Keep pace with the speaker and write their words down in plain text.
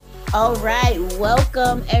All right,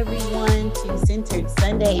 welcome everyone to Centered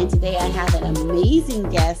Sunday. And today I have an amazing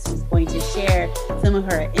guest who's going to share some of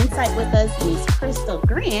her insight with us, Miss Crystal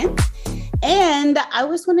Grant. And I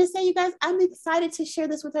just want to say, you guys, I'm excited to share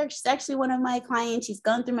this with her. She's actually one of my clients. She's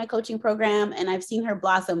gone through my coaching program and I've seen her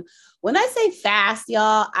blossom. When I say fast,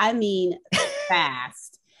 y'all, I mean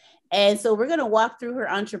fast. And so we're going to walk through her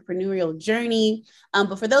entrepreneurial journey.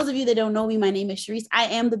 But for those of you that don't know me, my name is Sharice. I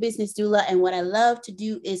am the business doula. And what I love to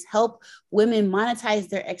do is help women monetize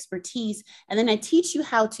their expertise. And then I teach you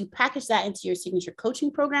how to package that into your signature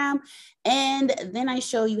coaching program. And then I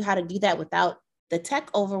show you how to do that without the tech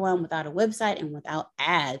overwhelm, without a website, and without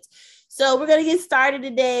ads. So we're going to get started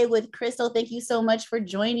today with Crystal. Thank you so much for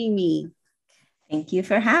joining me. Thank you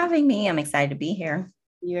for having me. I'm excited to be here.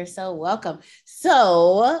 You're so welcome.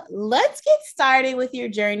 So let's get started with your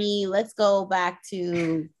journey. Let's go back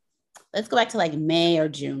to like May or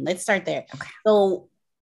June. Let's start there. Okay. So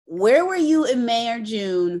where were you in May or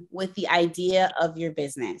June with the idea of your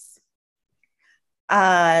business?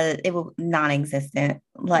 It was non-existent.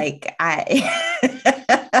 Like May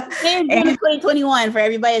or June of 2021 for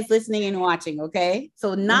everybody that's listening and watching. Okay.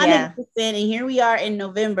 So non-existent. And here we are in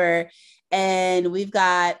November and we've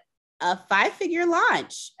got a 5-figure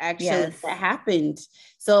launch that happened.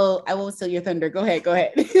 So I won't steal your thunder. Go ahead. Through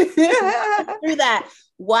that.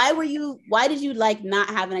 Why did you like not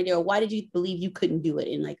have an idea, or why did you believe you couldn't do it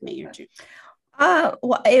in like May or June?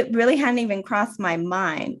 Well, it really hadn't even crossed my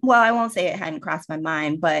mind. Well, I won't say it hadn't crossed my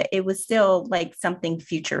mind, but it was still like something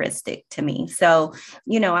futuristic to me. So,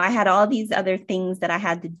 I had all these other things that I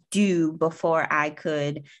had to do before I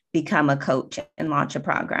could become a coach and launch a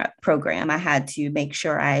program. I had to make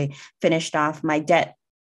sure I finished off my debt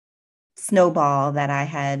snowball that I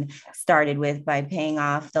had started with by paying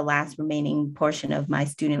off the last remaining portion of my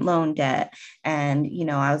student loan debt. And,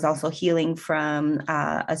 I was also healing from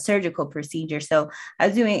a surgical procedure. So I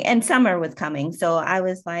was and summer was coming. So I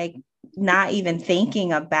was like, not even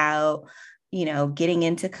thinking about, getting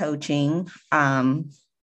into coaching.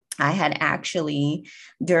 I had actually,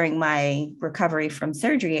 during my recovery from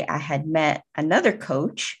surgery, I had met another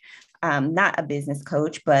coach, not a business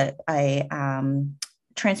coach, but a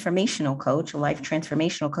transformational coach, a life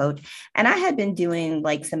transformational coach. And I had been doing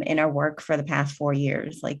like some inner work for the past 4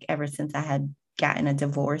 years, like ever since I had gotten a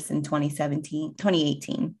divorce in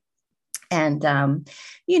 2018. And,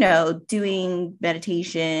 doing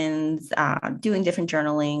meditations, doing different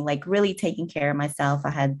journaling, like really taking care of myself.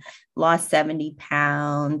 I had lost 70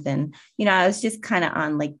 pounds and, I was just kind of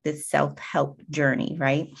on like this self-help journey.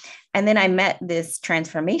 Right. And then I met this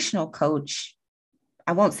transformational coach.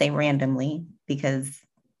 I won't say randomly because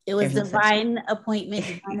it was divine appointment,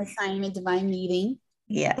 divine assignment, divine meeting.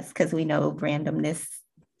 Yes, because we know randomness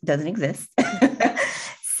doesn't exist.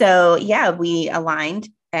 So we aligned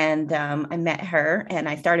and I met her and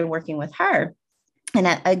I started working with her. And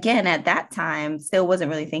at that time, still wasn't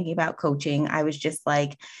really thinking about coaching. I was just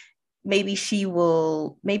like, maybe she's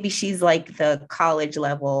like the college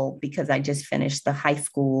level because I just finished the high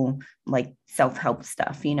school, like self-help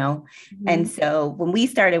stuff, Mm-hmm. And so when we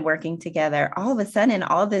started working together, all of a sudden,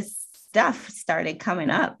 all this stuff started coming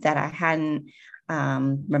up that I hadn't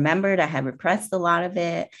remembered. I had repressed a lot of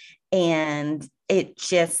it. And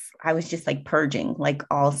I was just like purging like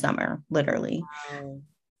all summer, literally. Wow.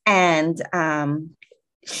 And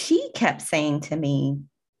she kept saying to me,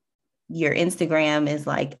 your Instagram is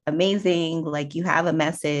like amazing. Like you have a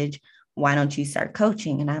message. Why don't you start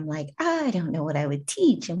coaching? And I'm like, I don't know what I would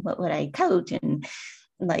teach and what would I coach? And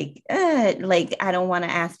like, I don't want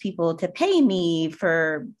to ask people to pay me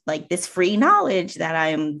for like this free knowledge that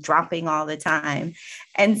I'm dropping all the time.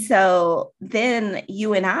 And so then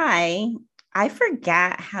you and I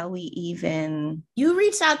forgot how you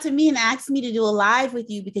reached out to me and asked me to do a live with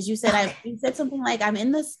you because you said, you said something like, I'm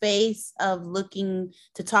in the space of looking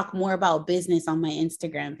to talk more about business on my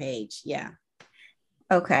Instagram page. Yeah.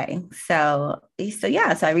 Okay. So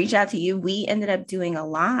I reached out to you. We ended up doing a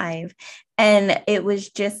live and it was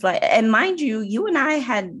just like, and mind you, you and I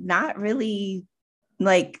had not really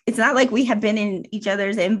like, it's not like we have been in each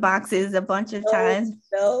other's inboxes a bunch of times.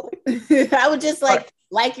 No. I would just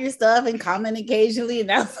like your stuff and comment occasionally and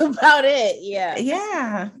that's about it.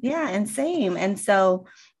 Yeah. And same. And so,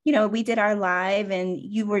 we did our live and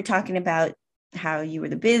you were talking about how you were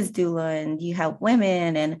the biz doula and you help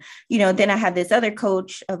women. And, then I had this other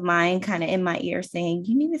coach of mine kind of in my ear saying,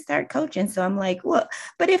 you need to start coaching. So I'm like, well,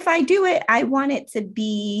 but if I do it, I want it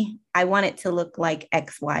to look like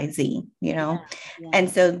XYZ, Yeah. And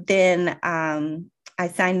so then I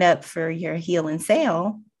signed up for your Heal and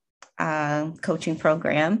Sail coaching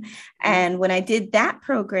program. And when I did that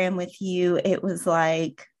program with you, it was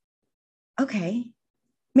like, okay,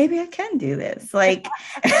 maybe I can do this. Like,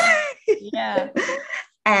 Yeah.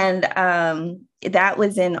 and that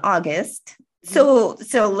was in August. So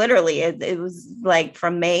literally it was like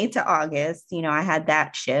from May to August, I had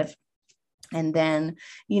that shift. And then,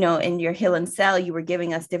 in your Heal and Sell, you were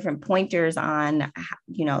giving us different pointers on,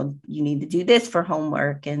 you need to do this for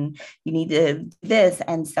homework and you need to do this.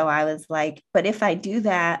 And so I was like, but if I do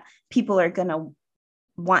that, people are going to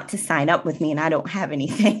want to sign up with me and I don't have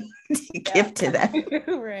anything to give to them.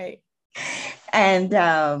 Right.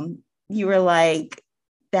 And you were like,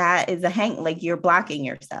 that is like you're blocking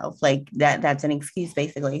yourself, like that's an excuse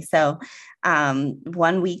basically. So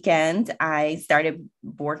one weekend I started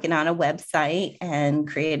working on a website and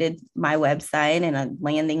created my website and a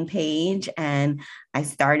landing page, and I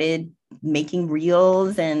started making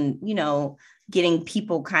reels and getting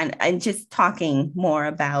people and just talking more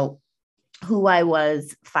about who I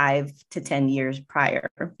was 5 to 10 years prior,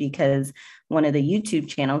 because one of the YouTube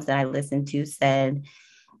channels that I listened to said,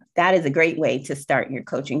 that is a great way to start your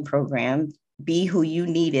coaching program. Be who you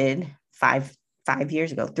needed five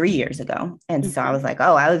years ago, 3 years ago. And so I was like,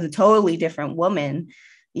 oh, I was a totally different woman,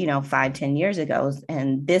 5, 10 years ago.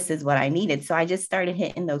 And this is what I needed. So I just started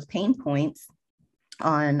hitting those pain points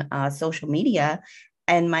on social media.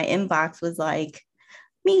 And my inbox was like,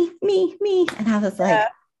 me. And I was like,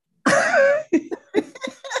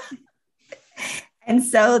 and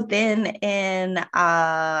so then in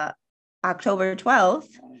October 12th,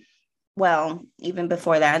 well, even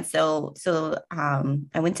before that. So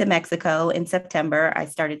I went to Mexico in September. I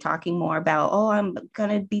started talking more about, I'm going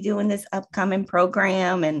to be doing this upcoming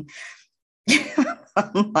program. And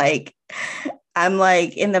I'm like,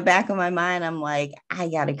 in the back of my mind, I'm like, I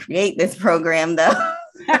got to create this program though.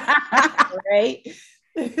 Right.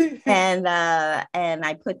 And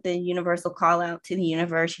I put the universal call out to the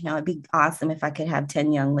universe. It'd be awesome if I could have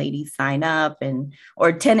 10 young ladies sign up,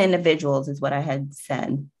 or 10 individuals is what I had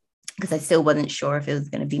said, because I still wasn't sure if it was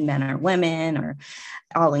going to be men or women or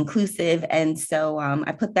all inclusive. And so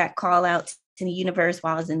I put that call out to the universe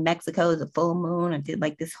while I was in Mexico. It was a full moon. I did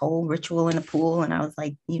like this whole ritual in a pool, and I was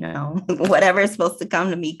like, whatever is supposed to come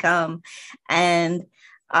to me, come. And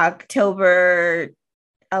October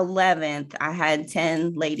 11th, I had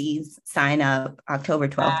 10 ladies sign up. October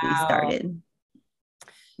 12th, we started.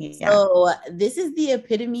 Yeah. So this is the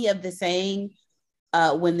epitome of the saying,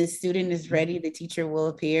 when the student is ready, the teacher will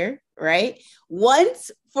appear, right? Once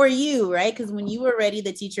for you, right? Because when you were ready,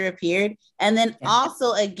 the teacher appeared. And then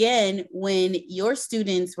also again, when your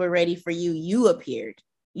students were ready for you, you appeared.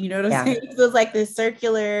 You know what I'm saying? It was like this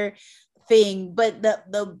circular thing. But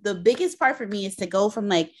the biggest part for me is to go from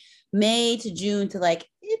like May to June to like,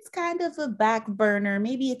 it's kind of a back burner,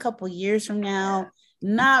 maybe a couple years from now.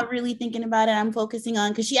 Not really thinking about it. I'm focusing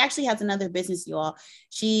on, because she actually has another business, you all.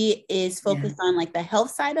 She is focused on like the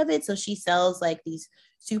health side of it. So she sells like these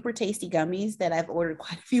super tasty gummies that I've ordered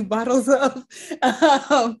quite a few bottles of.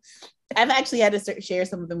 I've actually had to share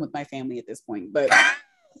some of them with my family at this point, but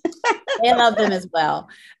I love them as well.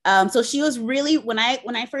 So she was really, when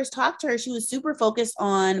I first talked to her, she was super focused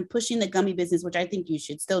on pushing the gummy business, which I think you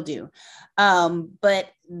should still do. But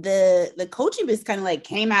the coaching business kind of like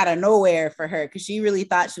came out of nowhere for her, because she really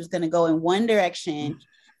thought she was going to go in one direction.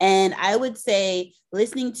 And I would say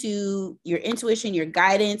listening to your intuition, your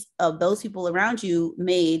guidance of those people around you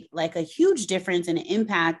made like a huge difference and an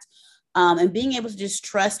impact. And being able to just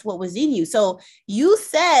trust what was in you. So you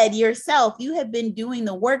said yourself, you have been doing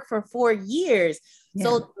the work for 4 years. Yeah.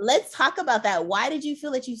 So let's talk about that. Why did you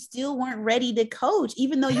feel that you still weren't ready to coach,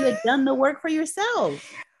 even though you had done the work for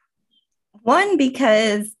yourself? One,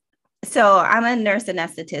 because I'm a nurse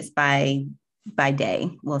anesthetist by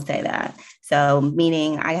day, we'll say that. So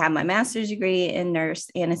meaning I have my master's degree in nurse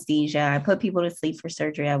anesthesia. I put people to sleep for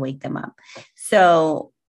surgery. I wake them up.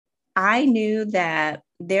 So I knew that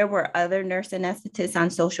there were other nurse anesthetists on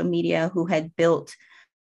social media who had built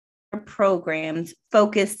programs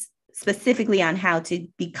focused specifically on how to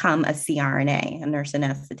become a CRNA, a nurse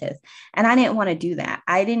anesthetist. And I didn't want to do that.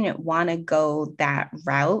 I didn't want to go that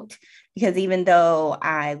route, because even though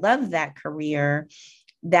I loved that career,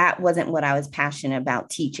 that wasn't what I was passionate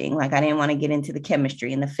about teaching. Like, I didn't want to get into the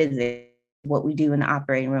chemistry and the physics, what we do in the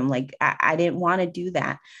operating room. Like, I didn't want to do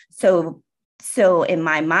that. So in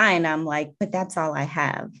my mind, I'm like, but that's all I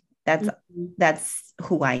have. That's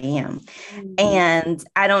who I am. Mm-hmm. And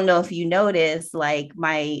I don't know if you noticed, like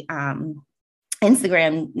my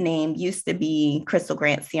Instagram name used to be Crystal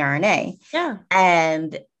Grant CRNA. Yeah.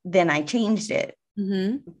 And then I changed it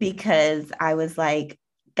because I was like,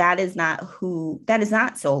 that is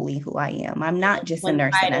not solely who I am. I'm not just a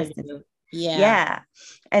nurse anesthetist. Yeah. Yeah.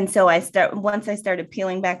 And so once I started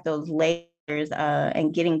peeling back those layers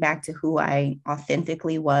and getting back to who I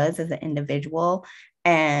authentically was as an individual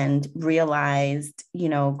and realized,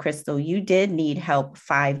 Crystal, you did need help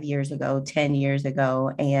 5 years ago, 10 years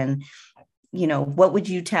ago. And, what would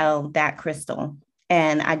you tell that Crystal?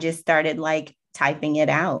 And I just started like typing it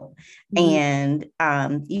out. Mhm.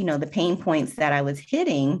 And, the pain points that I was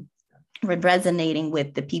hitting were resonating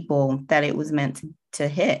with the people that it was meant to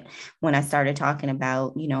hit when I started talking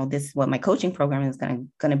about, this is what my coaching program is going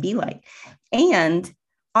to be like. And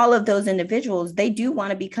all of those individuals, they do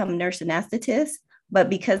want to become nurse anesthetists, but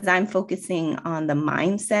because I'm focusing on the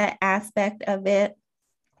mindset aspect of it,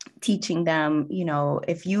 teaching them,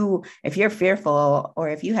 if you're fearful or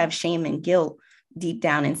if you have shame and guilt deep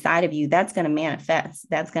down inside of you, that's going to manifest.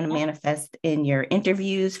 That's going to manifest in your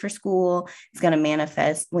interviews for school. It's going to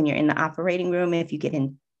manifest when you're in the operating room. If you get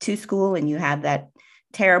into school and you have that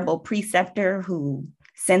terrible preceptor who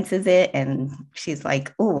senses it and she's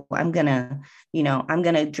like, oh, I'm going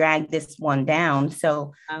to drag this one down.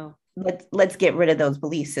 So let's get rid of those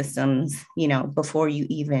belief systems, before you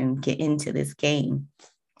even get into this game.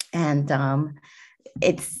 And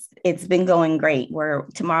it's been going great.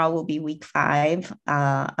 Tomorrow will be week 5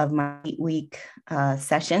 of my 8-week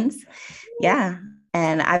sessions. Yeah.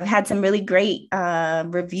 And I've had some really great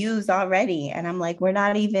reviews already. And I'm like, we're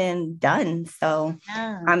not even done. So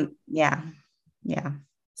yeah.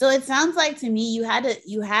 So it sounds like to me, you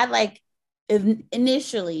had like,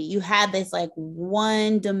 initially you had this like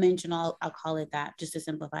one dimensional, I'll call it that just to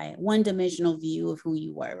simplify it, one dimensional view of who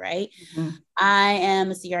you were, right? Mm-hmm. I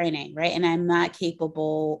am a CRNA, right? And I'm not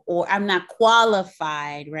capable or I'm not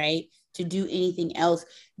qualified, right, to do anything else.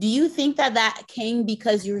 Do you think that came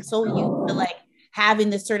because you're so used to like having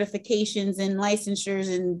the certifications and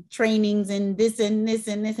licensures and trainings and this and this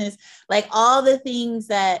and this and this, like all the things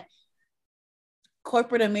that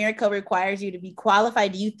corporate America requires you to be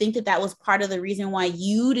qualified? Do you think that was part of the reason why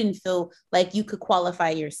you didn't feel like you could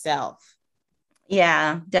qualify yourself?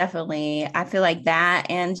 Yeah, definitely. I feel like that,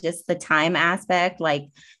 and just the time aspect,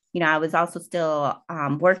 like, I was also still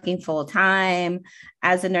working full time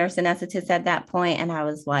as a nurse anesthetist at that point. And I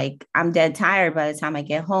was like, I'm dead tired by the time I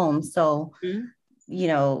get home. So,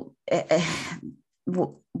 what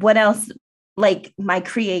else? Like my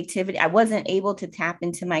creativity, I wasn't able to tap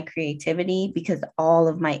into my creativity because all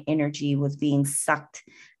of my energy was being sucked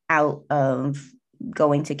out of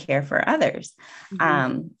going to care for others.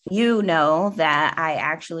 Mm-hmm. That I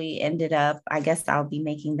actually ended up, I guess I'll be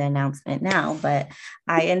making the announcement now, but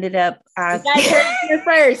I ended up you guys heard it here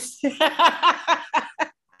first.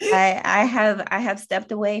 I have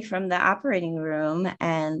stepped away from the operating room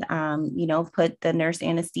and put the nurse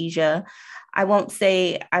anesthesia. I won't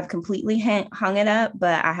say I've completely hung it up,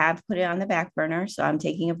 but I have put it on the back burner. So I'm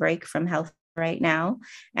taking a break from health right now,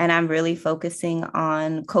 and I'm really focusing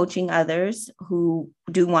on coaching others who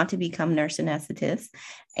do want to become nurse anesthetists,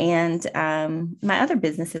 and my other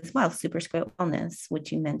business as well, SuperScript Wellness,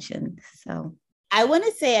 which you mentioned. So I want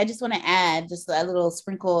to say, I just want to add just a little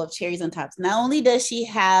sprinkle of cherries on top. Not only does she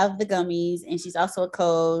have the gummies, and she's also a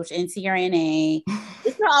coach and CRNA,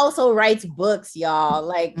 this girl also writes books, y'all.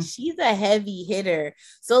 Like, she's a heavy hitter.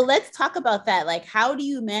 So let's talk about that. Like, how do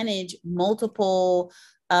you manage multiple,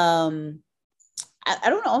 I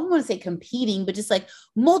don't know, I don't want to say competing, but just like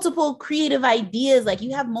multiple creative ideas. Like,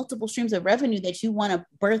 you have multiple streams of revenue that you want to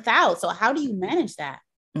birth out. So how do you manage that?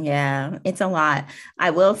 Yeah, it's a lot.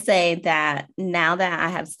 I will say that now that I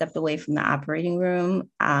have stepped away from the operating room,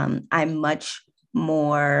 I'm much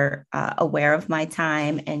more aware of my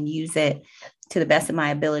time and use it to the best of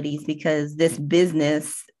my abilities, because this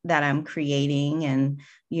business that I'm creating and,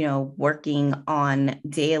 working on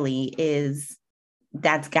daily it's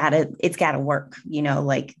gotta work,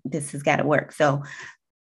 like this has got to work. So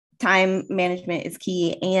time management is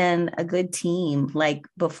key, and a good team. Like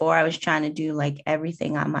before, I was trying to do like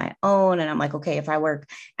everything on my own. And I'm like, okay, if I work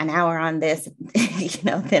an hour on this,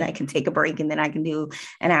 then I can take a break and then I can do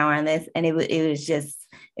an hour on this. And it was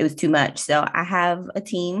too much. So I have a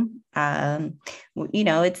team.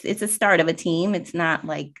 It's a start of a team. It's not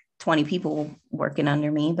like 20 people working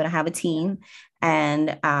under me, but I have a team,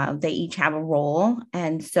 and they each have a role.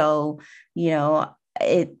 And so,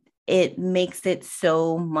 it makes it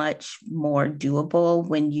so much more doable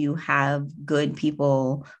when you have good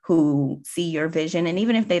people who see your vision. And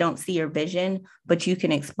even if they don't see your vision, but you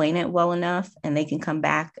can explain it well enough, and they can come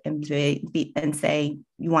back and say,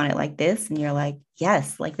 you want it like this? And you're like,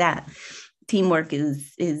 yes, like that. Teamwork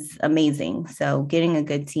is amazing. So getting a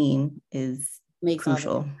good team makes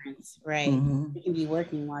crucial. All the difference, right? Mm-hmm. You can be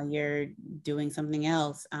working while you're doing something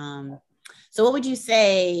else. So what would you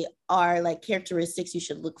say are like characteristics you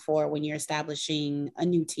should look for when you're establishing a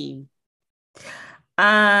new team?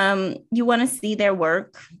 You want to see their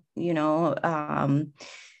work, if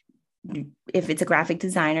it's a graphic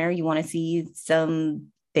designer, you want to see some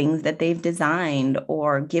things that they've designed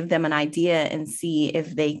or give them an idea and see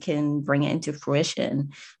if they can bring it into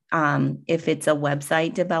fruition. If it's a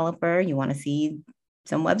website developer, you want to see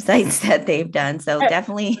some websites that they've done. So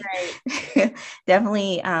definitely, right.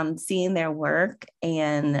 Definitely seeing their work.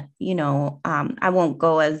 And, I won't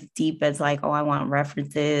go as deep as like, oh, I want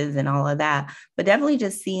references and all of that, but definitely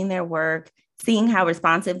just seeing their work, seeing how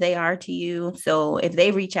responsive they are to you. So if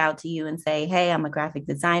they reach out to you and say, hey, I'm a graphic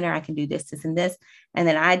designer, I can do this, this, and this. And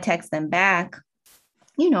then I text them back,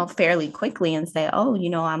 fairly quickly and say, oh,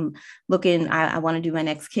 I'm looking, I want to do my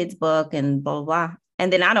next kid's book and blah, blah, blah.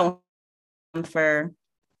 And then I don't for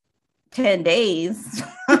 10 days.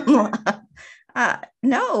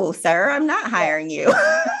 No, sir, I'm not hiring you.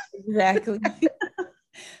 Exactly.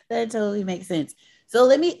 That totally makes sense. So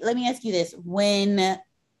let me ask you this. When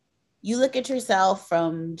you look at yourself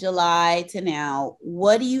from July to now,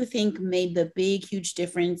 what do you think made the big, huge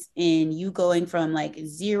difference in you going from like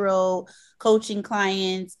 0 coaching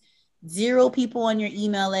clients, 0 people on your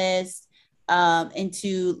email list,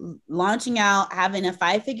 into launching out, having a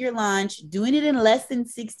 5-figure launch, doing it in less than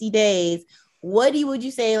 60 days? What would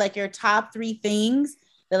you say like your top 3 things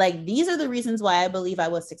that like, these are the reasons why I believe I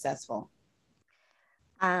was successful?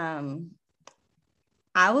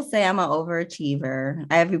 I will say I'm an overachiever.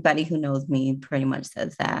 Everybody who knows me pretty much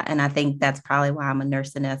says that. And I think that's probably why I'm a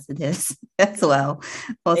nurse anesthetist as well.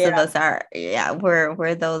 Most of us are,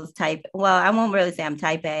 we're those type. Well, I won't really say I'm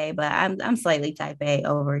type A, but I'm slightly type A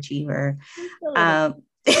overachiever. Uh,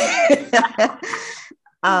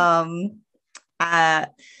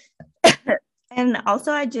 and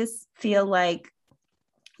also I just feel like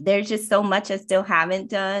there's just so much I still haven't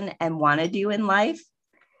done and want to do in life.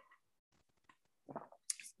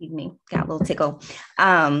 Excuse me, got a little tickle.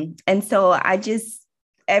 And so I just,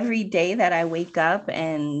 every day that I wake up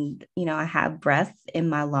and, I have breath in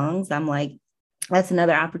my lungs, I'm like, that's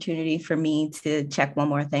another opportunity for me to check one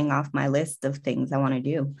more thing off my list of things I want to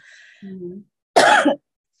do. Mm-hmm.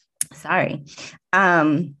 Sorry.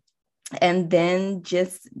 And then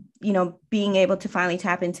just, being able to finally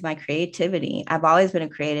tap into my creativity. I've always been a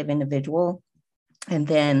creative individual. And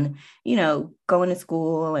then, going to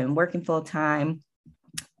school and working full time,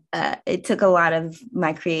 it took a lot of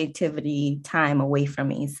my creativity time away from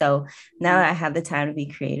me. So now that I have the time to be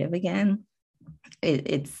creative again,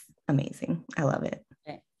 it's amazing. I love it.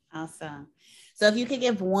 Okay. Awesome. So if you could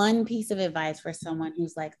give one piece of advice for someone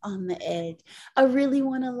who's like on the edge, I really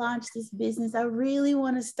want to launch this business, I really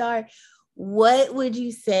want to start, what would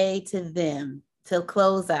you say to them to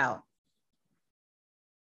close out?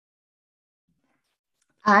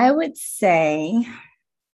 I would say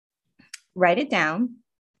write it down.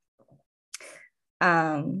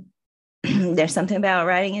 There's something about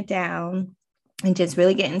writing it down and just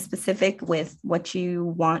really getting specific with what you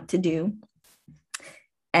want to do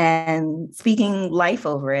and speaking life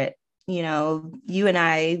over it. You and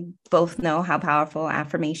I both know how powerful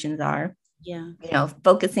affirmations are. Yeah.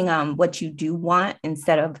 Focusing on what you do want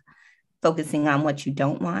instead of focusing on what you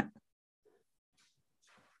don't want.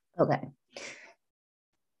 Okay.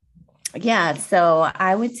 Yeah. So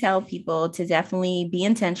I would tell people to definitely be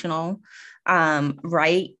intentional.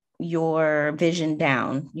 Write your vision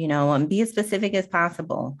down, and be as specific as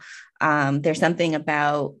possible. There's something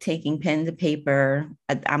about taking pen to paper.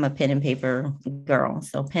 I'm a pen and paper girl.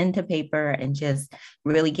 So pen to paper and just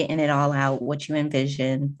really getting it all out, what you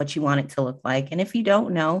envision, what you want it to look like. And if you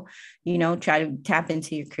don't know, try to tap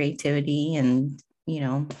into your creativity and,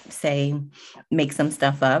 make some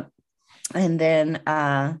stuff up. And then,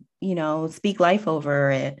 speak life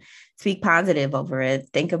over it, speak positive over it.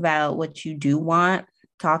 Think about what you do want.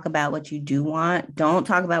 Talk about what you do want. Don't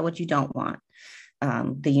talk about what you don't want.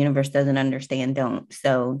 The universe doesn't understand don't.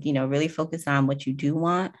 So, really focus on what you do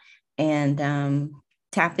want and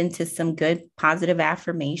tap into some good positive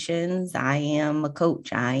affirmations. I am a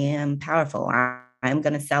coach. I am powerful. I'm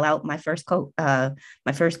going to sell out my first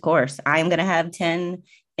course. I am going to have 10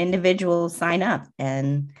 individuals sign up.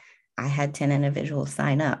 And I had 10 individuals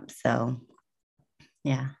sign up. So,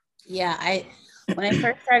 yeah. Yeah. When I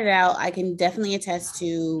first started out, I can definitely attest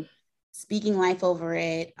to speaking life over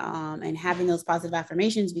it, and having those positive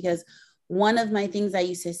affirmations, because one of my things I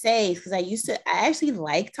used to say is because I actually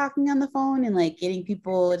like talking on the phone and like getting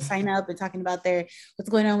people to sign up and talking about what's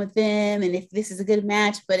going on with them and if this is a good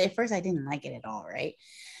match. But at first I didn't like it at all. Right.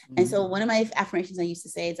 And so one of my affirmations I used to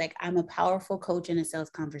say is like, I'm a powerful coach in a sales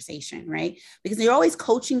conversation, right? Because you're always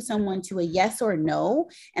coaching someone to a yes or no.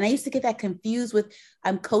 And I used to get that confused with,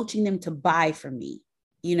 I'm coaching them to buy from me,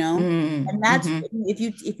 you know? And that's, if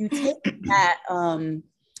you take that,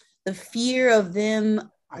 the fear of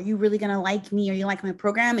them, are you really going to like me? Are you like my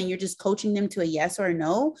program? And you're just coaching them to a yes or a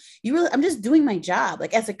no. I'm just doing my job.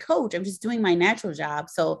 Like as a coach, I'm just doing my natural job.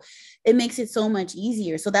 So it makes it so much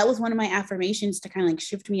easier. So that was one of my affirmations to kind of like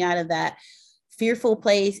shift me out of that fearful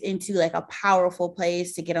place into like a powerful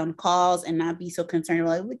place to get on calls and not be so concerned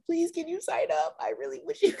about like, please, can you sign up? I really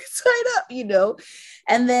wish you could sign up, you know?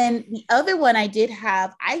 And then the other one I did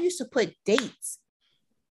have, I used to put dates.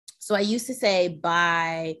 So I used to say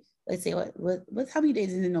by, let's say what's how many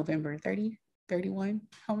days is in November? 30, 31?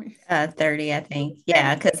 How many? 30, I think.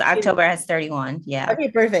 Yeah, because October has 31. Yeah. Okay,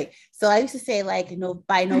 perfect. So I used to say like,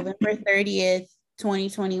 by November 30th,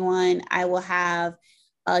 2021, I will have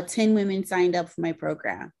 10 women signed up for my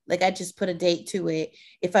program. Like I just put a date to it.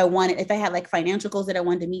 If I had like financial goals that I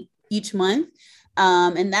wanted to meet each month.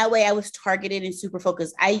 And that way I was targeted and super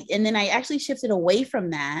focused. And then I actually shifted away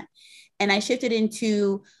from that and I shifted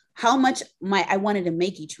into how much I wanted to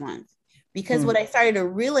make each month. Because what I started to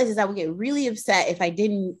realize is I would get really upset if I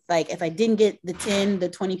didn't get the 10, the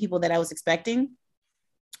 20 people that I was expecting.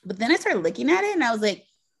 But then I started looking at it and I was like,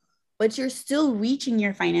 but you're still reaching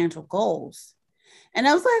your financial goals. And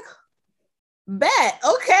I was like, bet,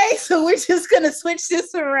 okay. So we're just going to switch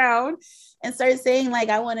this around and start saying like,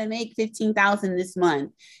 I want to make 15,000 this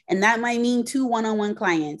month. And that might mean 2 one-on-one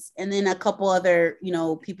clients and then a couple other,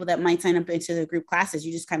 people that might sign up into the group classes.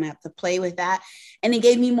 You just kind of have to play with that. And it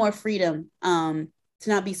gave me more freedom to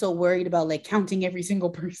not be so worried about like counting every single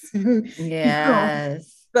person.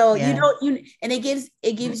 Yes. So and it gives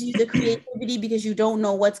you the creativity because you don't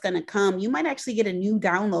know what's going to come. You might actually get a new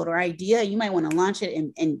download or idea. You might want to launch it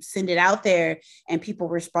and send it out there and people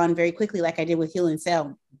respond very quickly. Like I did with Heal and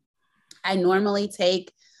Sell. I normally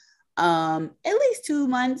take at least 2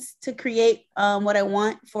 months to create what I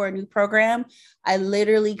want for a new program. I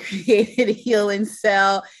literally created Heal and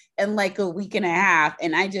Sell in like a week and a half.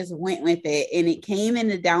 And I just went with it. And it came in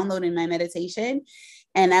the download in my meditation.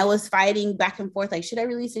 And I was fighting back and forth, like, should I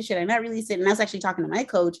release it? Should I not release it? And I was actually talking to my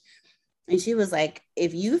coach. And she was like,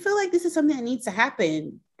 if you feel like this is something that needs to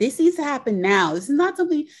happen, this needs to happen now. This is not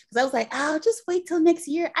something, because I was like, I'll just wait till next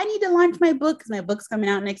year. I need to launch my book because my book's coming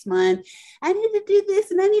out next month. I need to do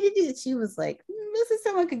this and I need to do this. She was like, this is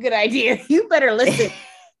sounding like a good idea. You better listen.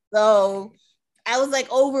 So I was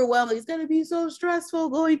like overwhelmed. It's going to be so stressful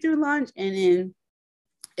going through launch. And then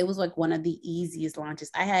it was like one of the easiest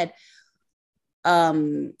launches. I had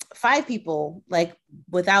 5 people, like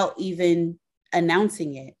without even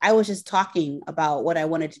announcing it. I was just talking about what I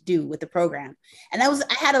wanted to do with the program. And I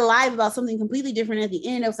had a live about something completely different at the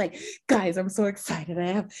end. I was like, guys, I'm so excited.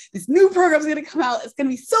 I have this new program's going to come out. It's going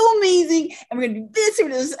to be so amazing. And we're going to do this or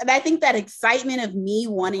this. And I think that excitement of me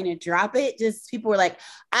wanting to drop it, just people were like,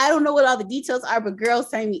 I don't know what all the details are, but girls,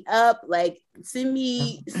 sign me up. Like, send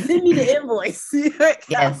me the invoice.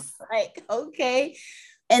 Yes. Like, okay.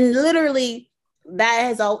 And literally,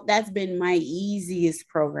 that's been my easiest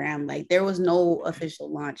program. Like there was no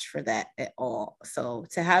official launch for that at all. So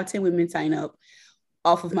to have 10 women sign up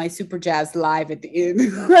off of my Super Jazz live at the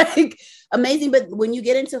end, like amazing. But when you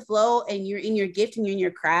get into flow and you're in your gift and you're in your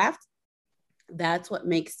craft, that's what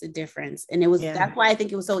makes the difference. And that's why I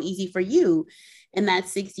think it was so easy for you in that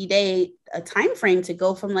 60-day time frame to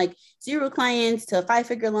go from like 0 clients to a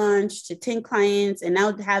 5-figure launch to 10 clients and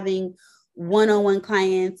now having one-on-one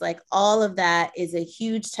clients. Like all of that is a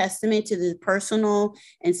huge testament to the personal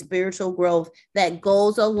and spiritual growth that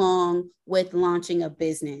goes along with launching a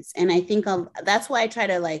business. And I think that's why I try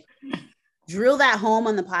to like drill that home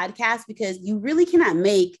on the podcast, because you really cannot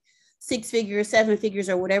make 6 figures, 7 figures,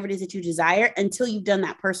 or whatever it is that you desire until you've done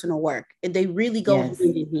that personal work. And they really go hand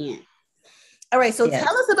in hand. All right. So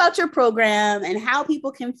tell us about your program and how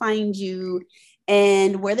people can find you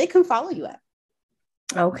and where they can follow you at.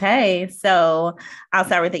 Okay, so I'll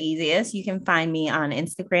start with the easiest. You can find me on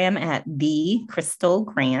Instagram at the Crystal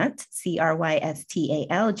Grant, CrystalGrant.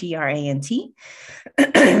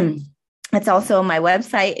 It's also my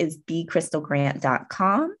website is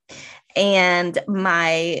thecrystalgrant.com. And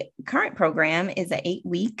my current program is an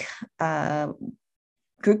 8-week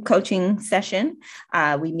group coaching session.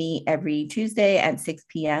 We meet every Tuesday at 6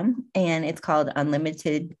 p.m. and it's called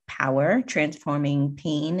Unlimited Power, Transforming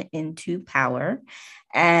Pain into Power.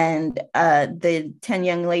 And the 10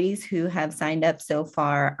 young ladies who have signed up so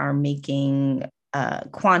far are making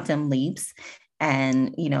quantum leaps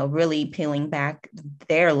and, really peeling back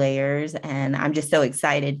their layers. And I'm just so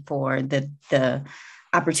excited for the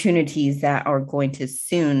opportunities that are going to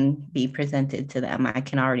soon be presented to them. I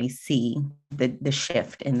can already see the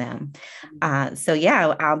shift in them. So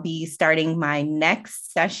yeah, I'll be starting my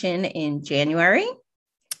next session in January.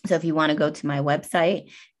 So if you want to go to my website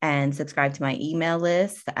and subscribe to my email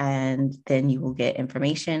list, and then you will get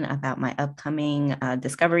information about my upcoming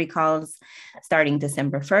discovery calls starting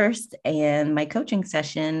December 1st and my coaching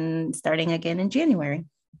session starting again in January.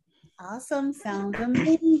 Awesome. Sounds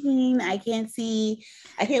amazing. I can't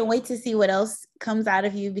wait to see what else comes out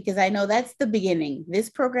of you, because I know that's the beginning. This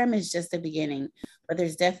program is just the beginning, but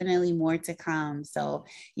there's definitely more to come. So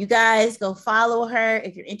you guys go follow her.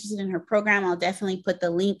 If you're interested in her program, I'll definitely put the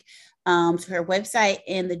link to her website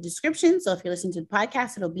in the description. So if you're listening to the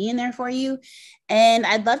podcast, it'll be in there for you. And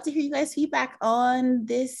I'd love to hear you guys' feedback on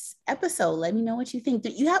this episode. Let me know what you think.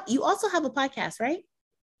 You also have a podcast, right?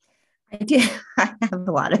 I do. I have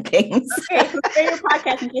a lot of things. Okay, so share your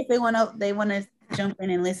podcast in case they want to jump in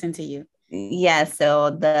and listen to you. Yeah, so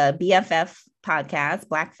the BFF podcast,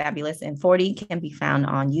 Black, Fabulous, and 40, can be found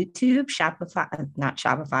on YouTube, Spotify,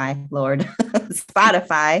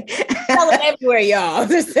 Sell it everywhere, y'all.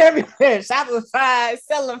 Just everywhere. Shopify,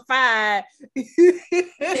 Sellify,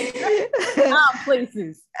 all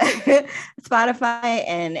places. Spotify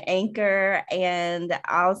and Anchor. And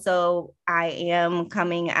also I am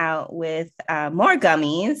coming out with more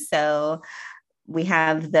gummies. So we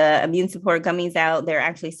have the immune support gummies out. They're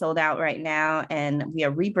actually sold out right now, and we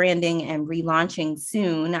are rebranding and relaunching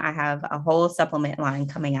soon. I have a whole supplement line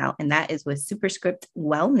coming out, and that is with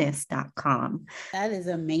superscriptwellness.com. That is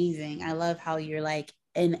amazing. I love how you're like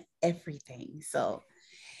in everything. So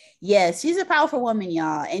yes, she's a powerful woman,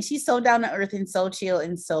 y'all. And she's so down to earth and so chill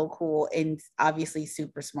and so cool and obviously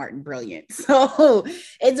super smart and brilliant. So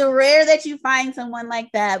it's rare that you find someone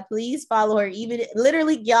like that. Please follow her. Even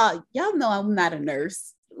literally, y'all know I'm not a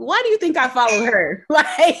nurse. Why do you think I follow her?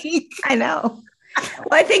 Like, I know.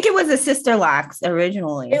 Well, I think it was a Sister Locks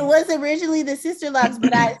originally. It was originally the Sister Locks,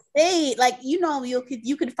 but I say, like, you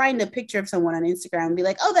could find a picture of someone on Instagram and be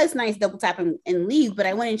like, oh, that's nice, double tap and leave. But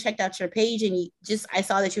I went and checked out your page, and I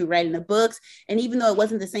saw that you were writing the books. And even though it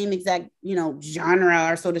wasn't the same exact,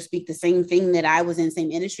 genre, or so to speak, the same thing that I was in,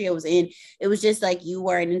 same industry I was in, it was just like you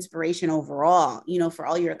were an inspiration overall, for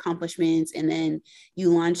all your accomplishments, and then you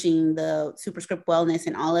launching the Superscript Wellness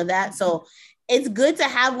and all of that. So it's good to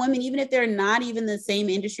have women, even if they're not even the same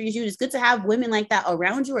industry as you. It's good to have women like that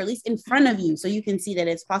around you, or at least in front of you, so you can see that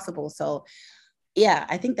it's possible. So yeah,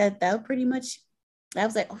 I think that pretty much, I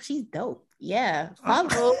was like, oh, she's dope. Yeah.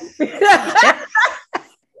 Follow.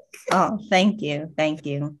 Oh, thank you. Thank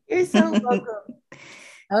you. You're so welcome.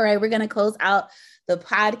 All right, we're going to close out the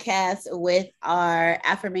podcast with our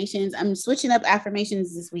affirmations. I'm switching up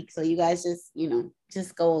affirmations this week, so you guys just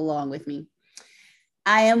go along with me.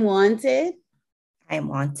 I am wanted. I am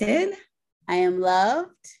wanted. I am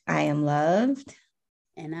loved. I am loved.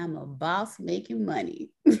 And I'm a boss making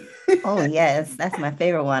money. Oh, yes. That's my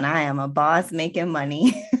favorite one. I am a boss making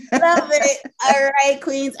money. Love it. All right,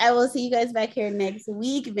 queens. I will see you guys back here next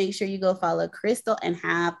week. Make sure you go follow Crystal and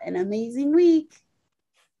have an amazing week.